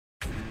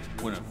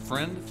When a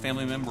friend,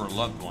 family member, or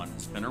loved one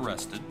has been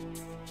arrested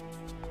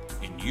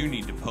and you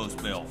need to post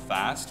bail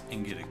fast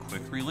and get a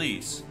quick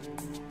release,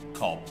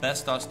 call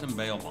Best Austin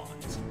Bail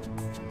Bonds.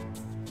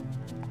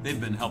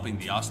 They've been helping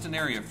the Austin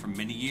area for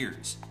many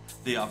years.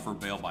 They offer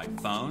bail by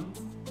phone,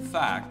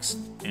 fax,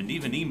 and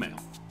even email.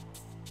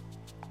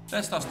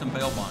 Best Austin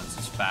Bail Bonds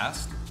is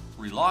fast,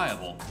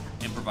 reliable,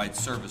 and provides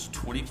service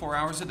 24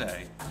 hours a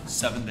day,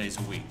 7 days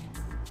a week.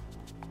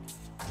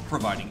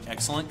 Providing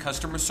excellent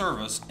customer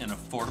service and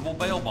affordable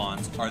bail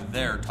bonds are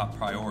their top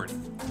priority.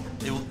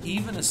 They will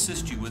even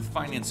assist you with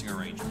financing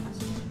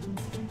arrangements.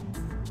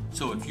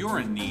 So if you're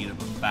in need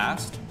of a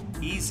fast,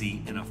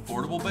 easy, and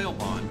affordable bail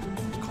bond,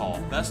 call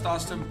Best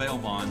Austin Bail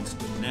Bonds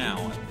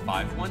now at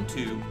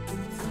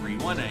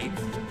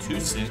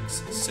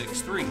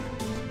 512-318-2663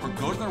 or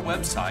go to their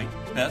website,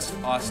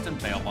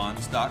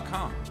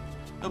 BestAustinBailBonds.com.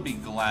 They'll be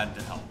glad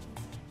to help.